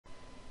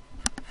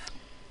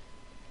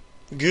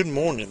Good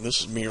morning. This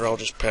is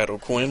meteorologist Pat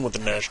O'Quinn with the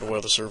National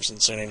Weather Service in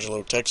San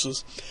Angelo,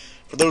 Texas.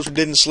 For those who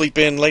didn't sleep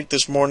in late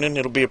this morning,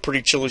 it'll be a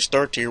pretty chilly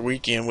start to your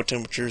weekend with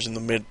temperatures in the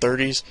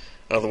mid-30s.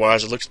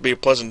 Otherwise, it looks to be a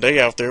pleasant day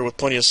out there with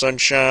plenty of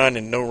sunshine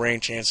and no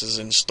rain chances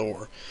in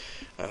store.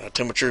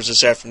 Temperatures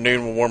this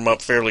afternoon will warm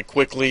up fairly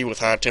quickly with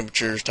high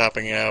temperatures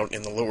topping out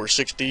in the lower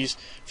 60s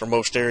for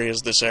most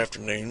areas this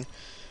afternoon.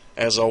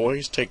 As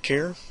always, take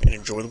care and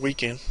enjoy the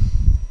weekend.